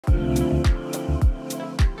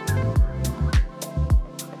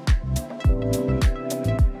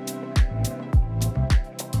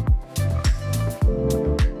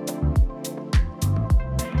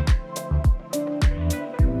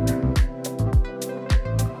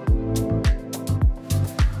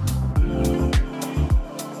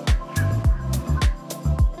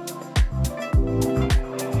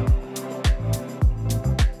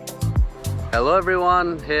Hello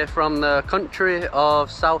everyone, here from the country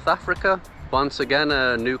of South Africa. Once again,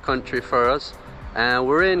 a new country for us. And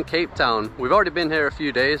we're in Cape Town. We've already been here a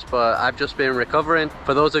few days, but I've just been recovering.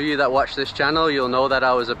 For those of you that watch this channel, you'll know that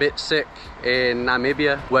I was a bit sick in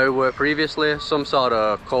Namibia, where we were previously. Some sort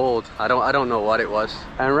of cold. I don't know what it was.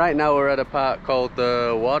 And right now we're at a park called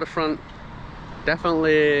the Waterfront.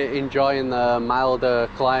 Definitely enjoying the milder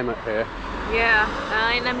climate here.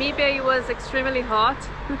 Yeah, in Namibia it was extremely hot.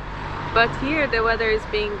 But here the weather is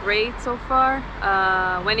being great so far.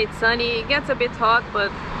 When it's sunny it gets a bit hot,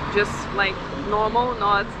 but just like normal,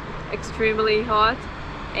 not extremely hot.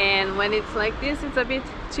 And when it's like this, it's a bit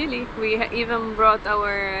chilly. We even brought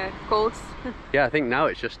our coats. Yeah, I think now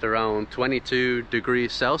it's just around 22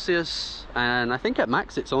 degrees Celsius, and I think at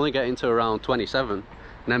max it's only getting to around 27.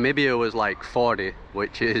 Namibia was like 40,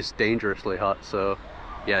 which is dangerously hot. So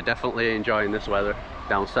yeah, definitely enjoying this weather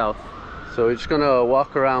down south. So we're just gonna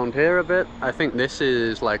walk around here a bit. I think this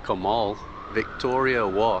is like a mall, Victoria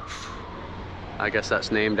Wharf. I guess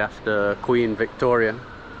that's named after Queen Victoria,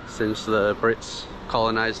 since the Brits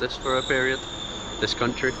colonized this for a period, this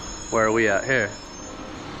country. Where are we at here?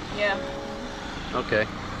 Yeah. Okay,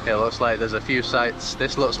 it looks like there's a few sites.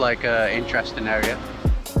 This looks like an interesting area.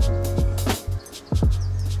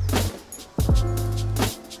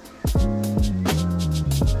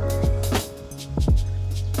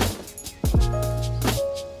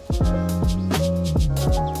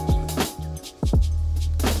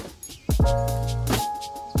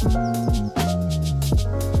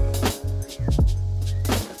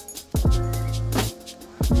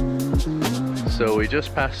 So we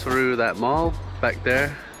just passed through that mall back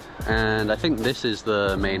there, and I think this is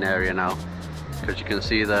the main area now, because you can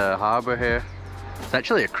see the harbour here. It's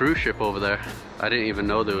actually a cruise ship over there. I didn't even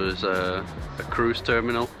know there was a cruise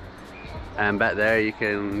terminal. And back there you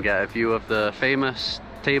can get a view of the famous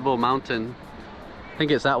Table Mountain. I think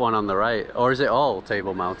it's that one on the right, or is it all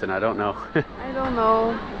Table Mountain? I don't know. I don't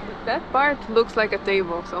know. That part looks like a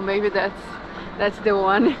table, so maybe that's the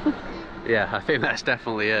one. Yeah, I think that's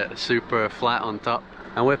definitely it. Super flat on top.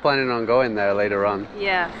 And we're planning on going there later on.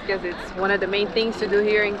 Yeah, because it's one of the main things to do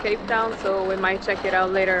here in Cape Town, so we might check it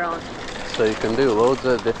out later on. So you can do loads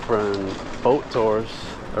of different boat tours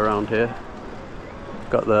around here.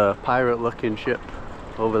 Got the pirate looking ship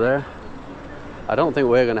over there. I don't think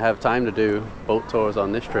we're going to have time to do boat tours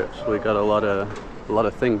on this trip, so we got a lot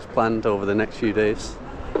of things planned over the next few days.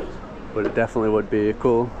 But it definitely would be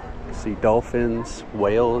cool. See dolphins,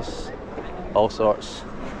 whales, all sorts.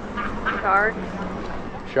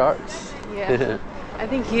 Sharks? Yeah. I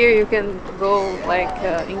think here you can go like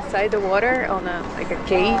inside the water on like a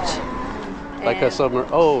cage. Like a submarine.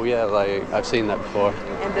 Oh yeah, like I've seen that before.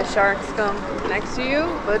 And the sharks come next to you,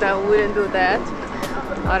 but I wouldn't do that.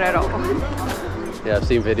 Not at all. Yeah, I've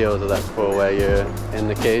seen videos of that before where you're in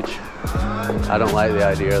the cage. I don't like the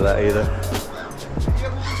idea of that either.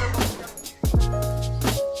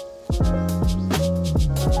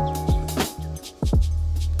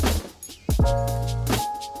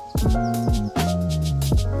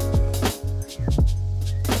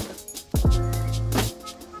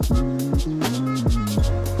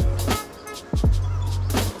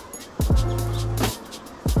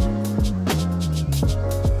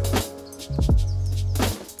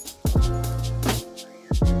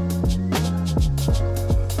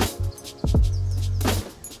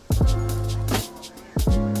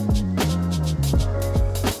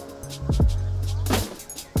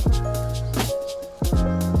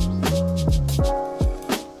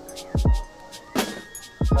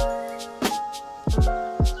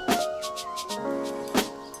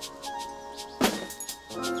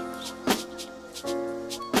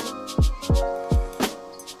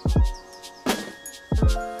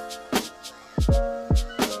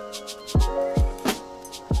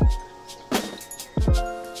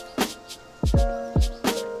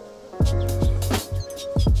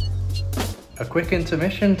 A quick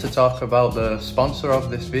intermission to talk about the sponsor of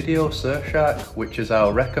this video, Surfshark, which is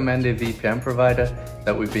our recommended VPN provider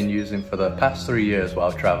that we've been using for the past 3 years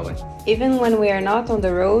while traveling. Even when we are not on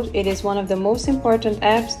the road, it is one of the most important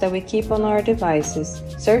apps that we keep on our devices.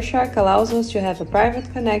 Surfshark allows us to have a private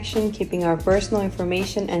connection, keeping our personal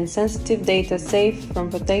information and sensitive data safe from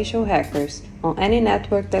potential hackers on any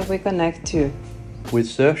network that we connect to. With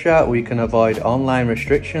Surfshark, we can avoid online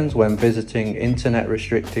restrictions when visiting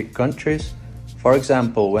internet-restricted countries. For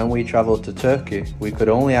example, when we traveled to Turkey, we could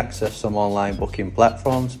only access some online booking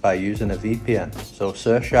platforms by using a VPN, so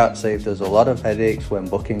Surfshark saved us a lot of headaches when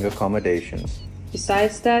booking accommodations.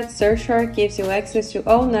 Besides that, Surfshark gives you access to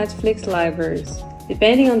all Netflix libraries.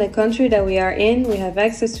 Depending on the country that we are in, we have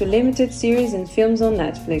access to limited series and films on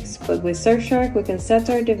Netflix, but with Surfshark we can set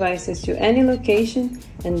our devices to any location,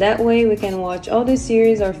 and that way we can watch all the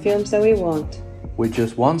series or films that we want. With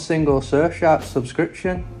just one single Surfshark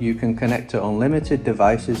subscription, you can connect to unlimited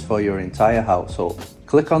devices for your entire household.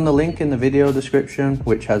 Click on the link in the video description,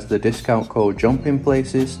 which has the discount code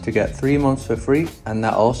JUMPINGPLACES to get 3 months for free, and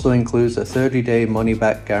that also includes a 30-day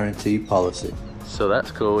money-back guarantee policy. So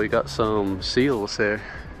that's cool, we got some seals here.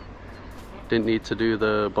 Didn't need to do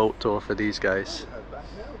the boat tour for these guys.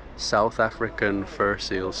 South African fur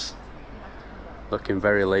seals. Looking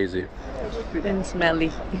very lazy. And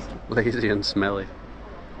smelly. Lazy and smelly.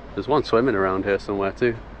 There's one swimming around here somewhere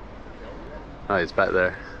too. Oh, he's back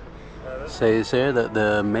there. It says here that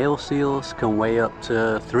the male seals can weigh up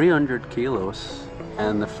to 300 kilos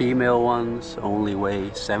and the female ones only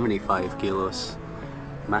weigh 75 kilos.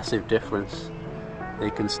 Massive difference. They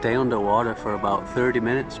can stay underwater for about 30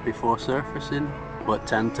 minutes before surfacing, but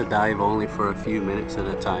tend to dive only for a few minutes at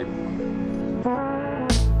a time.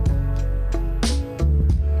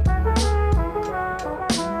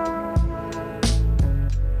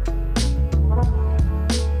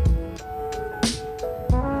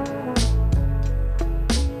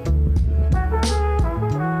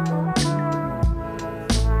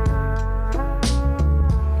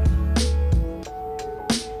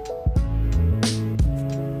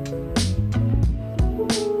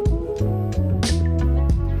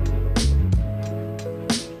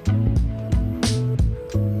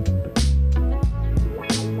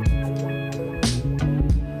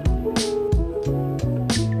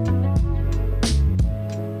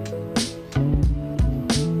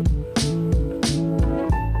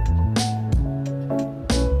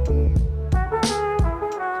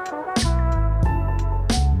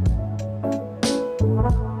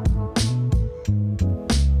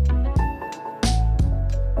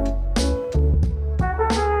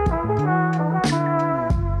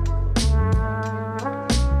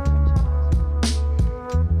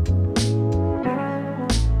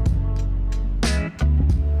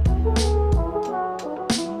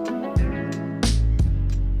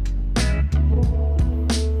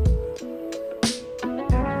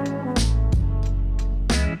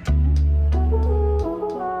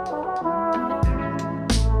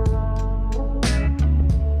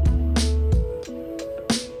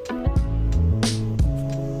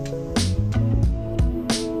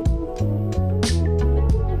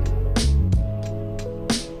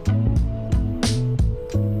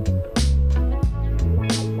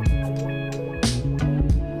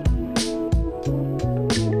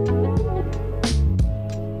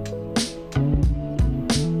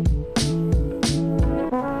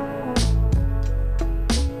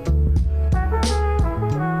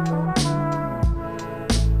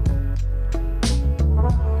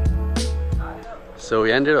 So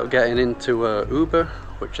we ended up getting into Uber,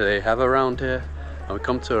 which they have around here, and we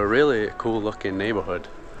come to a really cool looking neighborhood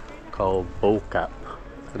called Bo-Kaap.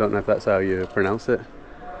 I don't know if that's how you pronounce it.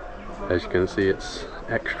 As you can see, it's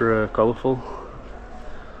extra colorful,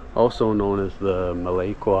 also known as the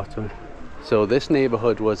Malay Quarter. So this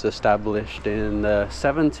neighborhood was established in the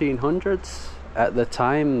 1700s. At the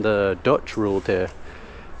time the Dutch ruled here,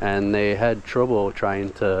 and they had trouble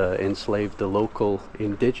trying to enslave the local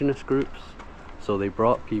indigenous groups. So they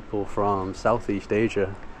brought people from Southeast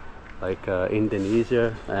Asia, like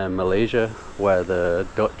Indonesia and Malaysia, where the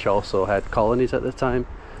Dutch also had colonies at the time.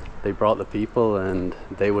 They brought the people and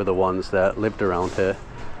they were the ones that lived around here,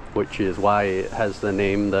 which is why it has the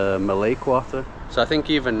name the Malay Quarter. So I think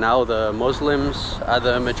even now the Muslims are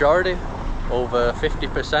the majority, over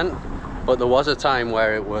 50%, but there was a time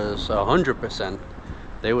where it was 100%.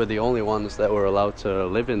 They were the only ones that were allowed to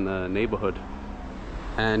live in the neighborhood.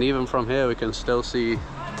 And even from here we can still see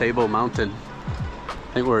Table Mountain.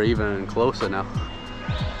 I think we're even closer now.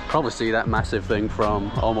 Probably see that massive thing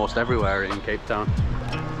from almost everywhere in Cape Town.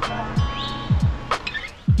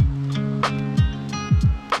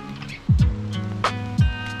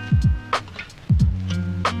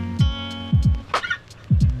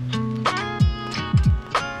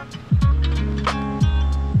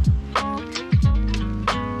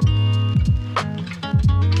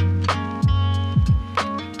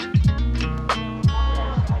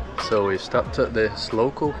 So we stopped at this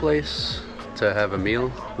local place to have a meal.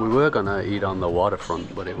 We were gonna eat on the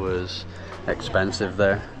waterfront, but it was expensive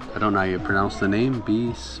there. I don't know how you pronounce the name,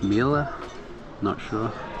 Bismillah? Not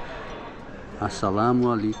sure.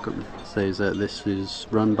 Assalamu alaikum. Says that this is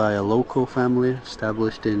run by a local family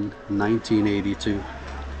established in 1982.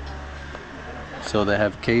 So they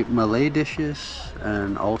have Cape Malay dishes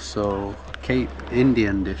and also Cape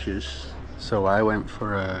Indian dishes. So I went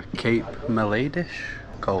for a Cape Malay dish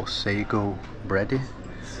called sago bready.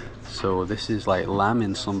 So this is like lamb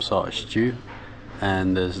in some sort of stew,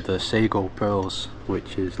 and there's the sago pearls,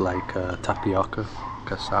 which is like tapioca,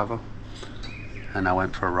 cassava. And I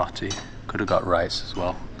went for roti. Could have got rice as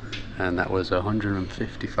well. And that was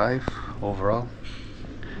 155 overall.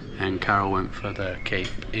 And Carol went for the Cape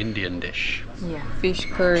Indian dish. Yeah, fish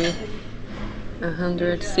curry,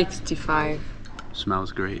 165.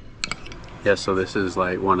 Smells great. Yeah, so this is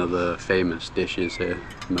like one of the famous dishes here,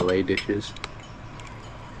 Malay dishes.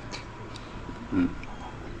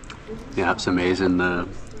 Yeah, it's amazing, the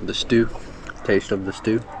stew, taste of the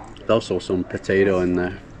stew. There's also some potato in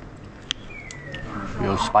there. It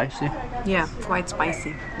was spicy. Yeah, quite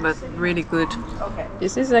spicy, but really good.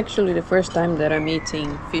 This is actually the first time that I'm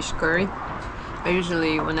eating fish curry. I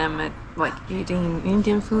usually, when I'm at like eating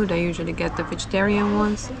Indian food, I usually get the vegetarian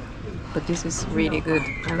ones. But this is really good.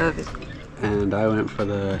 I love it. And I went for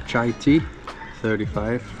the chai tea,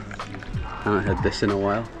 35. I haven't had this in a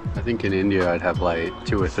while. I think in India I'd have like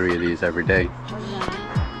 2 or 3 of these every day.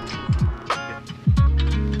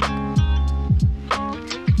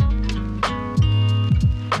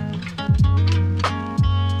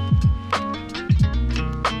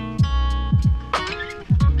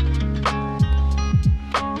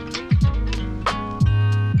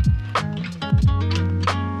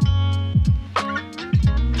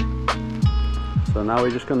 So now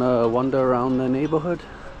we're just gonna wander around the neighborhood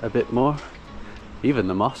a bit more. Even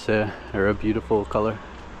the moss here are a beautiful color.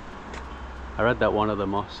 I read that one of the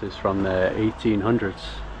moss is from the 1800s.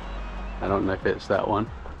 I don't know if it's that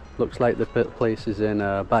one. Looks like the place is in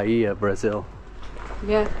Bahia, Brazil.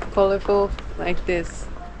 Yeah, colorful like this.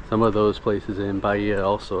 Some of those places in Bahia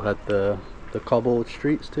also had the cobbled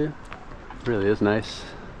streets too. It really is nice,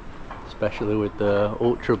 especially with the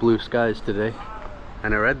ultra blue skies today.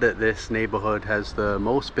 And I read that this neighborhood has the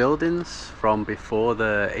most buildings from before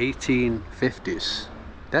the 1850s.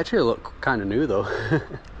 They actually look kind of new though.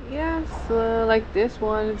 Yes, like this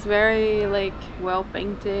one, it's very like well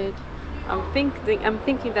painted. I'm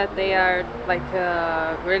thinking that they are like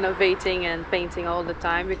renovating and painting all the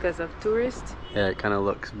time because of tourists. Yeah, it kind of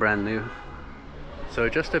looks brand new. So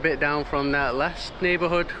just a bit down from that last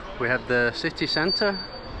neighborhood, we have the city center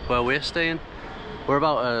where we're staying. We're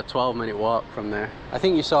about a 12-minute walk from there. I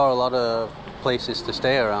think you saw a lot of places to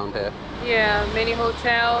stay around here. Yeah, many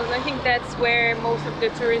hotels. I think that's where most of the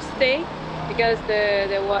tourists stay because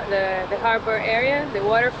the harbor area, the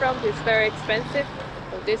waterfront is very expensive.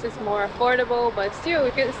 So this is more affordable, but still,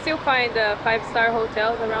 you can still find 5-star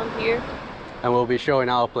hotels around here. And we'll be showing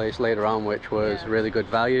our place later on, which was really good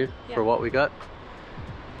value for what we got.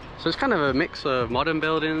 So it's kind of a mix of modern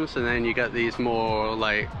buildings, and then you got these more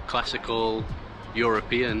like classical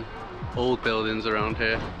European old buildings around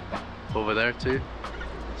here, over there too.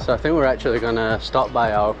 So I think we're actually gonna stop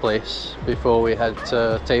by our place before we head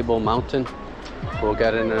to Table Mountain. We'll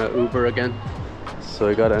get in an Uber again. So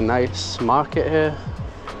we got a nice market here,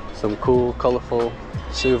 some cool colourful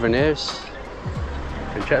souvenirs.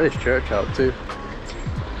 And check this church out too.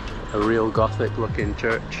 A real Gothic looking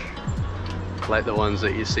church, like the ones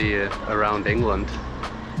that you see around England.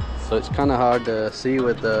 So it's kind of hard to see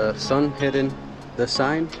with the sun hitting the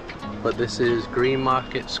sign, but this is Green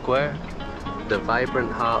Market Square, the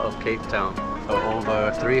vibrant heart of Cape Town for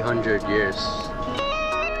over 300 years.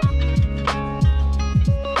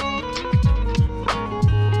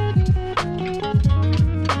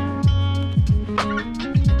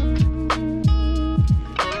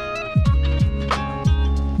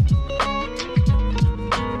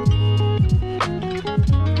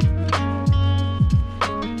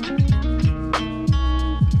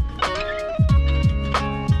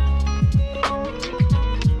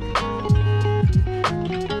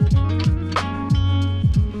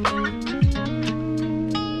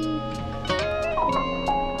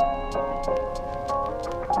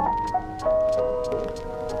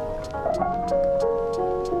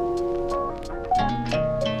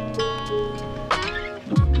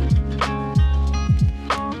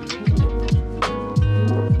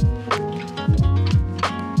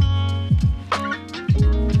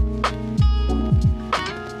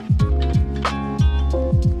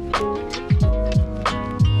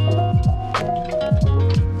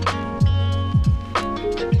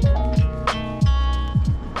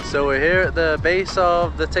 So we're here at the base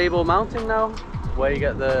of the Table Mountain now, where you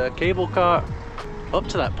get the cable car up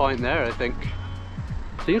to that point there, I think.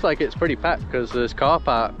 Seems like it's pretty packed because there's car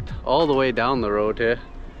parked all the way down the road here.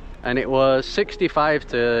 And it was 65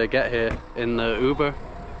 to get here in the Uber,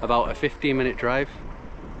 about a 15-minute drive.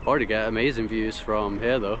 Or to get amazing views from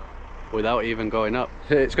here though. without even going up.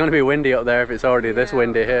 It's going to be windy up there if it's already this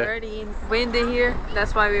windy here. Already windy here.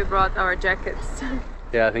 That's why we brought our jackets.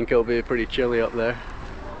 Yeah, I think it'll be pretty chilly up there.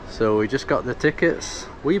 So we just got the tickets.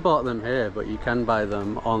 We bought them here, but you can buy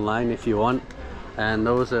them online if you want. And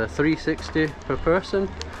those are $3.60 per person.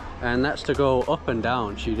 And that's to go up and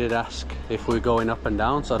down. She did ask if we're going up and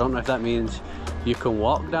down, so I don't know if that means you can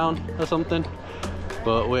walk down or something,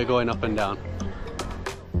 but we're going up and down.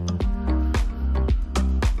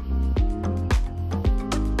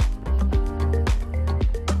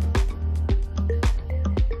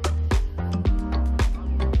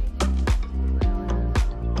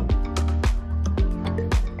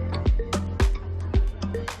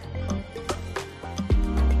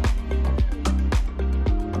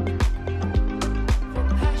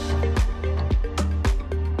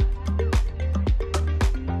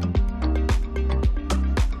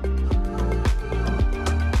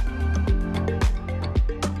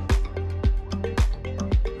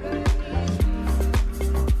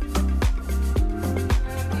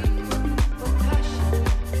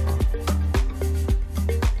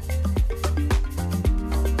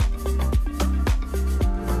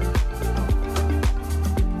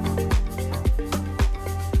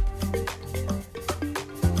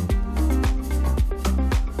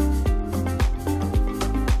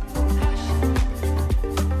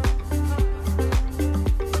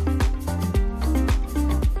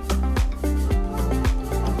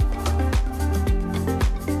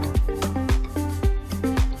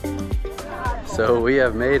 So we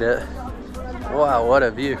have made it. Wow, what a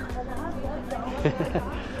view.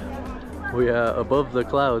 We are above the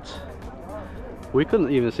clouds. We couldn't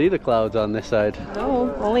even see the clouds on this side.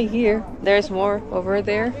 No, only here. There's more over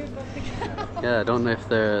there. Yeah, I don't know if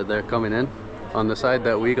they're coming in. On the side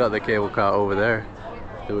that we got the cable car over there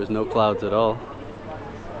was no clouds at all.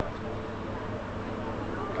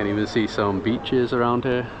 Can even see some beaches around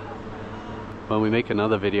here. When we make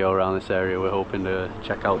another video around this area, we're hoping to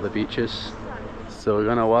check out the beaches. So we're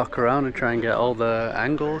gonna walk around and try and get all the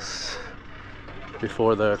angles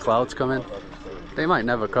before the clouds come in. They might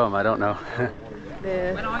never come, I don't know.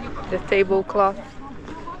 The tablecloth.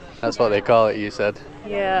 That's what they call it, you said.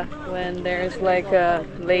 Yeah, when there's like a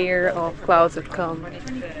layer of clouds that come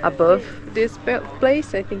above this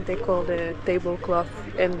place, I think they call the tablecloth,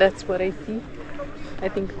 and that's what I see. I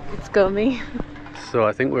think it's coming. So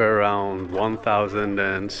I think we're around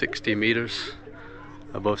 1,060 meters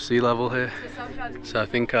above sea level here. So I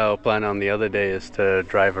think our plan on the other day is to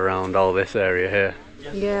drive around all this area here.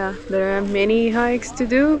 Yeah, there are many hikes to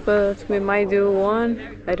do, but we might do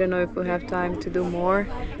one. I don't know if we have time to do more.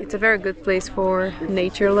 It's a very good place for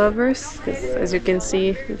nature lovers, because as you can see,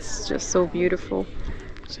 it's just so beautiful.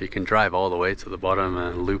 So you can drive all the way to the bottom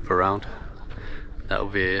and loop around. That'll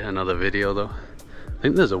be another video though. I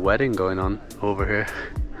think there's a wedding going on over here.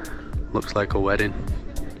 Looks like a wedding.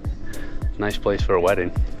 Nice place for a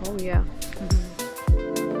wedding. Oh yeah.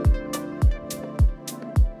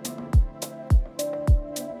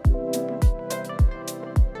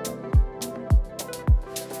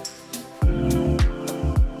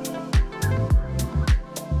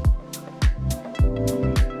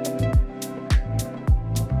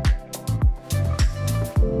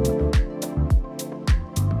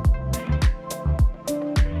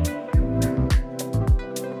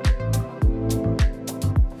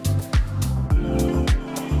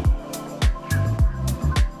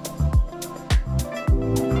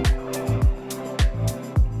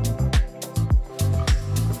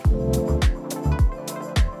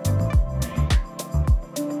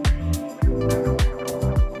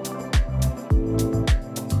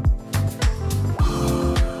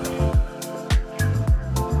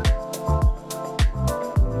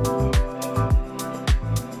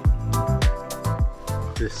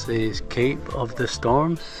 This is Cape of the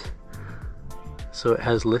Storms. So it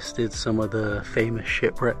has listed some of the famous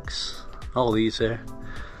shipwrecks. All these here,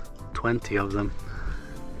 20 of them.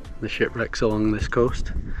 The shipwrecks along this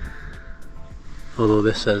coast. Although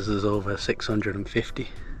this says there's over 650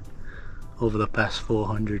 over the past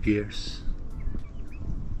 400 years.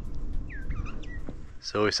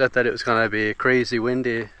 So we said that it was going to be crazy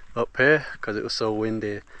windy up here because it was so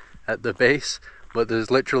windy at the base, but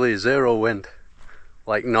there's literally zero wind.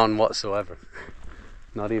 Like none whatsoever.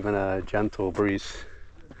 Not even a gentle breeze.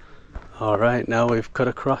 Alright, now we've cut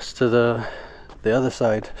across to the other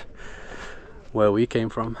side where we came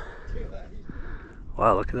from.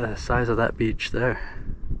 Wow, look at the size of that beach there.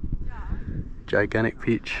 Gigantic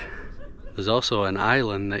beach. There's also an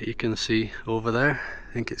island that you can see over there.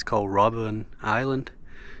 I think it's called Robben Island.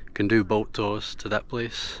 You can do boat tours to that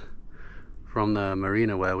place from the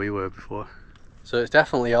marina where we were before. So it's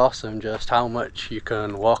definitely awesome just how much you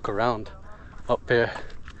can walk around up here.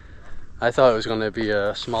 I thought it was going to be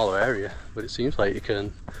a smaller area, but it seems like you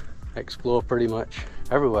can explore pretty much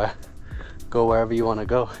everywhere, go wherever you want to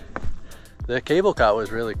go. The cable car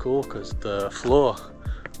was really cool because the floor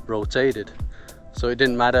rotated, so it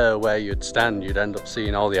didn't matter where you'd stand, you'd end up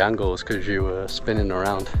seeing all the angles because you were spinning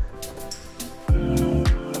around.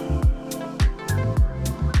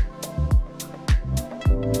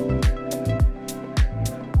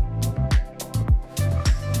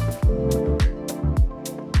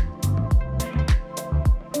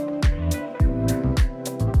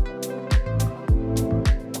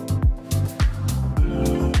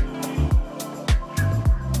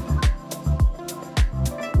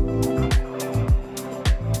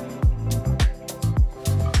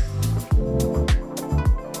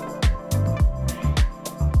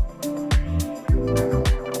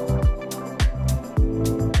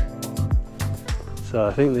 So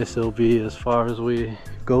I think this will be as far as we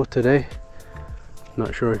go today.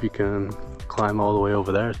 Not sure if you can climb all the way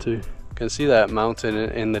over there too. You can see that mountain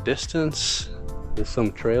in the distance. There's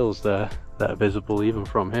some trails there that are visible even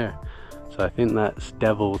from here. So I think that's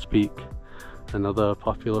Devil's Peak, another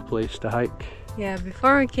popular place to hike. Yeah,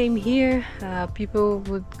 before I came here, people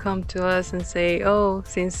would come to us and say, oh,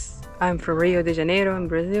 since I'm from Rio de Janeiro in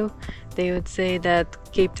Brazil, they would say that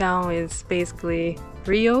Cape Town is basically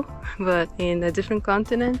Rio, but in a different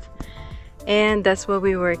continent. And that's what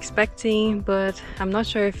we were expecting, but I'm not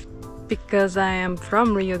sure if because I am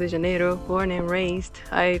from Rio de Janeiro, born and raised,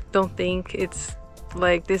 I don't think it's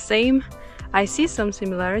like the same. I see some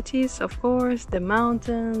similarities, of course, the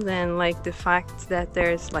mountains and like the fact that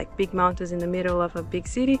there's like big mountains in the middle of a big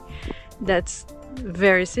city. That's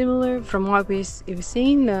very similar from what we've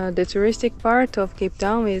seen. The touristic part of Cape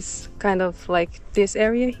Town is kind of like this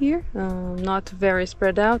area here, not very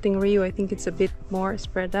spread out. In Rio I think it's a bit more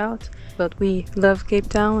spread out, but we love Cape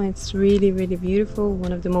Town. It's really, really beautiful,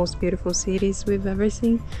 one of the most beautiful cities we've ever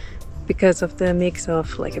seen because of the mix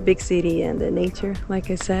of like a big city and the nature.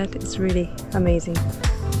 Like I said, it's really amazing.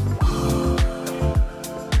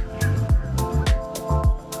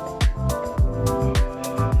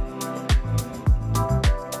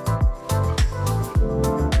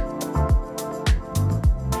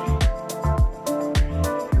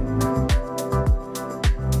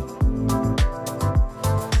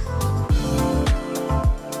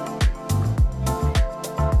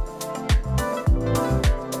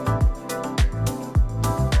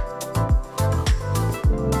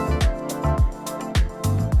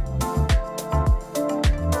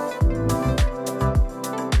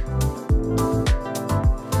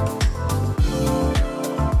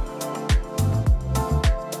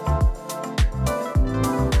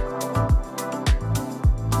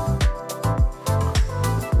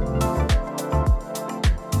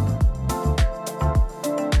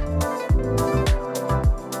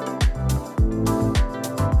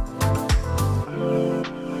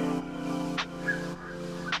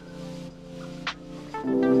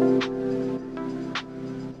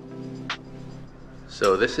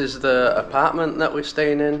 So this is the apartment that we're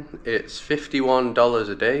staying in. It's $51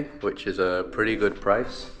 a day, which is a pretty good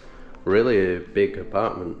price. Really a big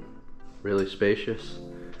apartment, really spacious.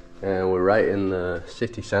 And we're right in the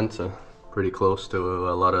city center, pretty close to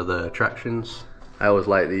a lot of the attractions. I always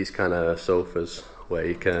like these kind of sofas where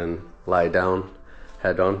you can lie down,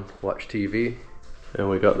 head on, watch TV. And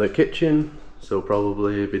we got the kitchen, so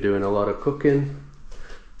probably be doing a lot of cooking.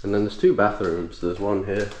 And then there's two bathrooms. There's one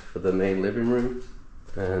here for the main living room.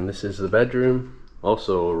 And this is the bedroom,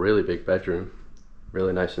 also a really big bedroom,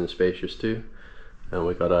 really nice and spacious too. And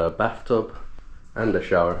we got a bathtub and a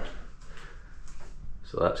shower,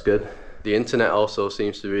 so that's good. The internet also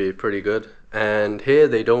seems to be pretty good, and here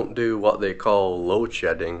they don't do what they call load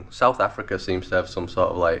shedding. South Africa seems to have some sort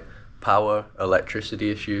of like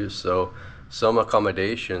electricity issues, so some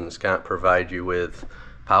accommodations can't provide you with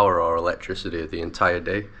power or electricity the entire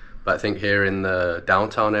day. But I think here in the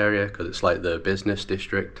downtown area, because it's like the business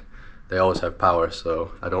district, they always have power,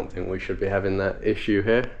 so I don't think we should be having that issue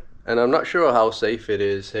here. And I'm not sure how safe it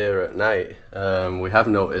is here at night. We have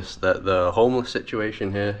noticed that the homeless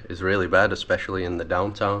situation here is really bad, especially in the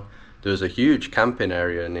downtown. There's a huge camping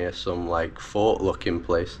area near some like fort looking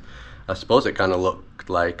place. I suppose it kind of looked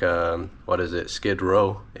like, Skid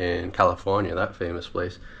Row in California, that famous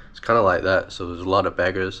place. It's kind of like that, so there's a lot of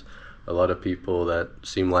beggars. A lot of people that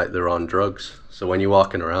seem like they're on drugs. So when you're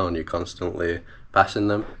walking around, you're constantly passing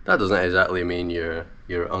them. That doesn't exactly mean you're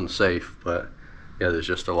unsafe, but yeah, there's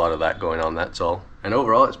just a lot of that going on, that's all. And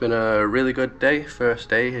overall, it's been a really good day, first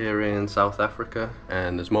day here in South Africa,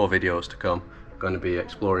 and there's more videos to come. going to be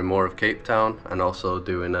exploring more of Cape Town and also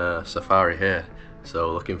doing a safari here,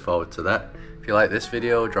 so looking forward to that. If you like this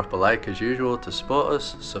video, drop a like as usual to support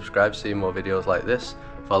us, subscribe to see more videos like this,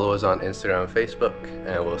 follow us on Instagram and Facebook,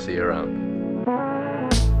 and we'll see you around.